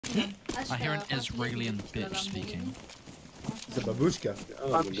I hear an Israeli bitch speaking. It's a babushka.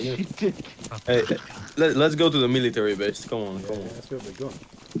 Oh, hey, let's go to the military base. Come on, come on. That's where we're going.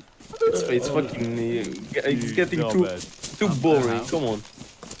 It's fucking. It's getting too boring. Come on.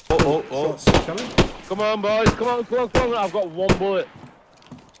 Oh. Shots coming. Come on, boys. Come on. I've got one bullet.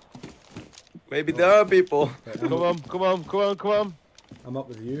 Maybe there are people. Right, Come on. I'm up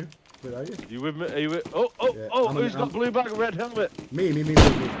with you. Where are you? You with me? Are you with... Oh, Yeah, who's got blue bag and red helmet? Me.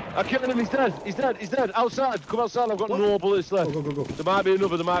 I killed him, he's dead. Outside, come outside, I've got no bullets left. Go. There might be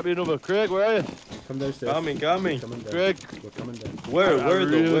another. Craig, where are you? Come downstairs. Coming. Coming down. Craig. We're coming down. Where I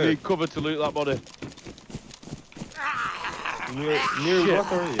really Where? need cover to loot that body. Near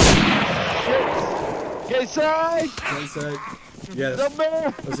what are you? Get inside! Get inside. Yeah, Come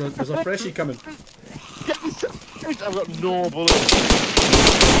here! there's a freshie coming. Get inside! I've got no bullets.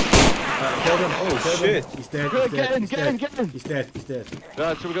 Killed him. Oh shit! He's dead. Craig, get in! He's dead.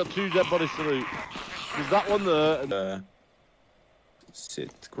 Right, so we've got 2 dead bodies to loot. There's that one there. And...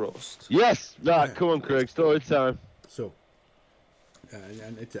 Sit crossed. Yes! Right, come on, Craig, story time. So,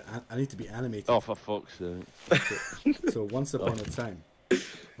 I need to be animated. Oh, for fuck's sake. So once upon a time.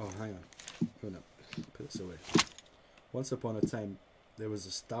 Oh, hang on. Oh no, put this away. Once upon a time, there was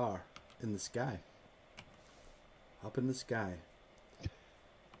a star in the sky. Up in the sky.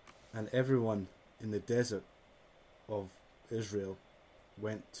 And everyone in the desert of Israel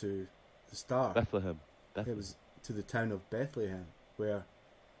went to the star. Bethlehem. It was to the town of Bethlehem, where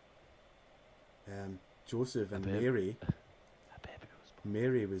Joseph and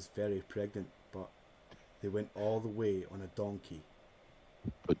Mary was very pregnant, but they went all the way on a donkey.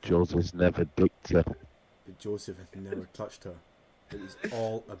 But Joseph's never dicked her. But Joseph had never touched her. It was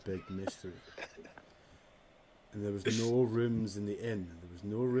all a big mystery. And there was no rooms in the inn. There was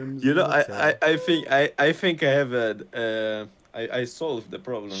no rooms. You in know, the hotel. I think I have a. I solved the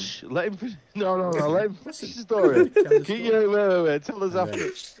problem. Shh, let him finish. No, let him finish the story. Wait. Tell us after.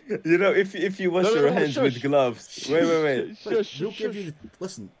 You know, if you wash your hands with gloves. Wait.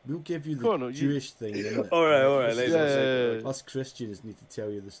 We'll give you the Jewish thing. All right. Us Christians need to tell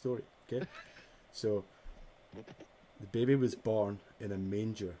you the story, okay? So, the baby was born in a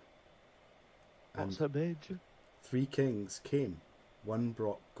manger. What's a manger? 3 kings came. One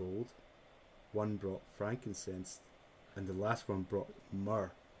brought gold, one brought frankincense, and the last one brought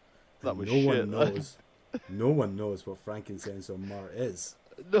myrrh. That was No one knows what frankincense or myrrh is.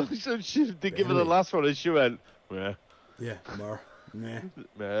 No, so she did give her the last one and she went, meh. Yeah, myrrh. Meh.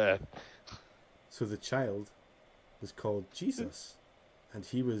 Meh. So the child was called Jesus, and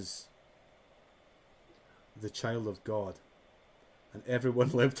he was the child of God. And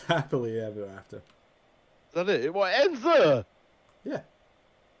everyone lived happily ever after. Is that it? What ends there? Yeah.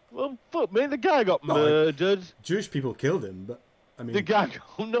 Well, fuck me, the guy got murdered. Jewish people killed him, but I mean, the guy got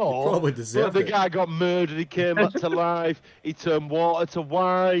he probably deserved the guy got murdered. He came back to life. He turned water to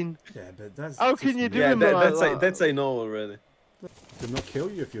wine. Yeah, but that's how can you do him like that? That's I know already. They will not kill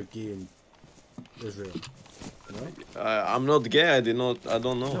you if you're gay in Israel. No? I'm not gay. I don't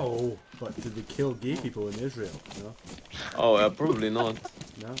know. No, but did they kill gay people in Israel? No. Oh, probably not.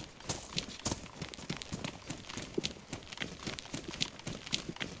 No.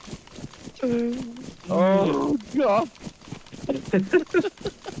 Oh God!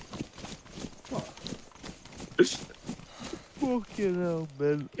 Fucking hell,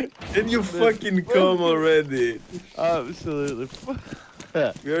 man! Can you fucking come already? Absolutely.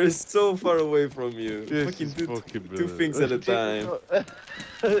 We are so far away from you. This Fucking is two things at a time.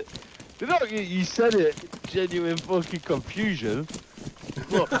 You know, you said it, genuine fucking confusion.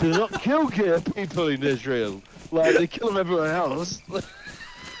 Look, do not kill gay people in Israel. Like, they kill them everywhere else.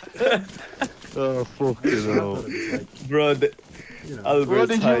 Oh, fucking hell. Bro,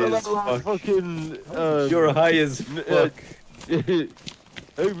 Albert's high as fuck. Fucking, you're high as fuck.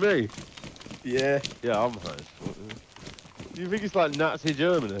 Who, me? Yeah. Yeah, I'm high as fuck. Do you think it's like Nazi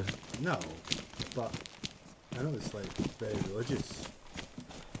Germany? No, but I know it's like very religious.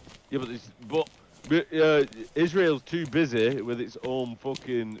 Yeah, but Israel's too busy with its own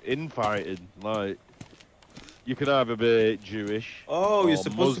fucking infighting. Like, you can either be Jewish. Oh, you're or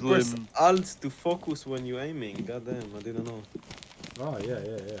supposed Muslim. to press Alt to focus when you're aiming. Goddamn, I didn't know. Oh yeah.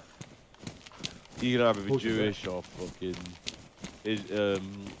 You can either be Jewish or fucking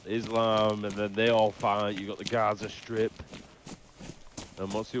Islam, and then they all fight. You got the Gaza Strip,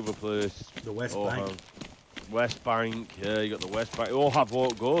 and what's the other place? The West Bank. West Bank. Yeah, you got the West Bank. Ohav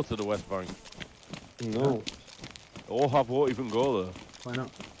won't go to the West Bank. No. Ohav won't even go there. Why not?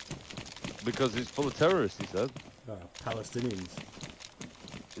 Because it's full of terrorists, he said. Palestinians.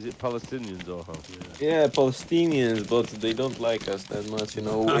 Is it Palestinians or how? Yeah, Palestinians, but they don't like us that much, you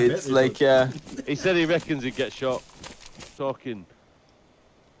know. I bet It's they like, He said he reckons he'd get shot talking.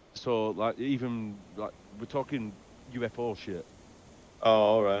 So, like, even, like, we're talking UFO shit, oh,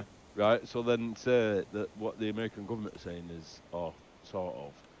 all right. right? So then say that what the American government is saying is, oh, sort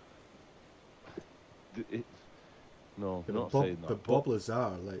of. No, Yeah, not but saying that. But Bob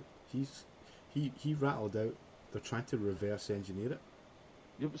Lazar, like he rattled out. They're trying to reverse engineer it.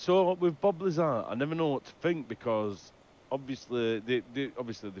 Yeah, so with Bob Lazar, I never know what to think because obviously they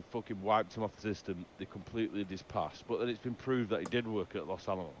fucking wiped him off the system. They completely did his past, but then it's been proved that he did work at Los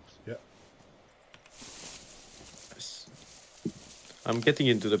Alamos. Yeah. I'm getting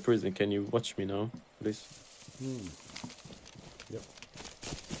into the prison. Can you watch me now, please? Yep.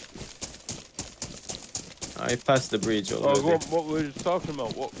 I passed the bridge already. Oh, what were we talking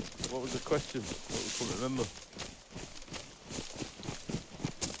about? What was the question? What was couldn't remember?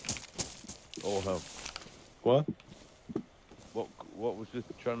 Ohav. What? What was just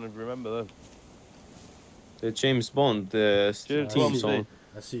trying to remember then? The James Bond, the James theme Bond song.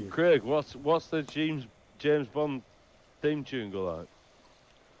 I see you. Craig, what's the James Bond theme tune go like?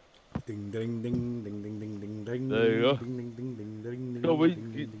 Ding ding ding ding ding ding ding ding. There you go. Ding ding ding ding ding ding. No, we-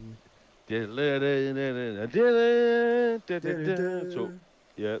 ding, ding, ding. So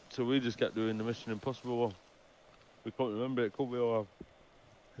yeah, so we just kept doing the Mission Impossible one. We can't remember it, could we all?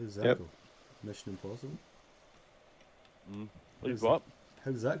 How's that Yep. go? Mission Impossible. Like what?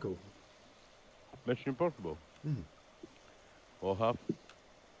 How does that go? Mission Impossible. Mhm. Ohav,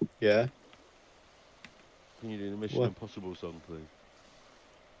 Yeah. can you do the Mission What? Impossible song, please?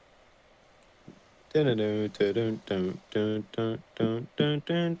 In Dun, dun, dun, dun, dun, dun, dun,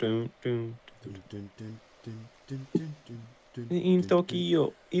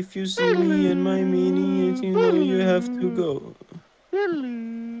 Tokyo, if you see me in my mini, you know you have to go.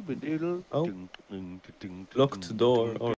 Oh. Locked door.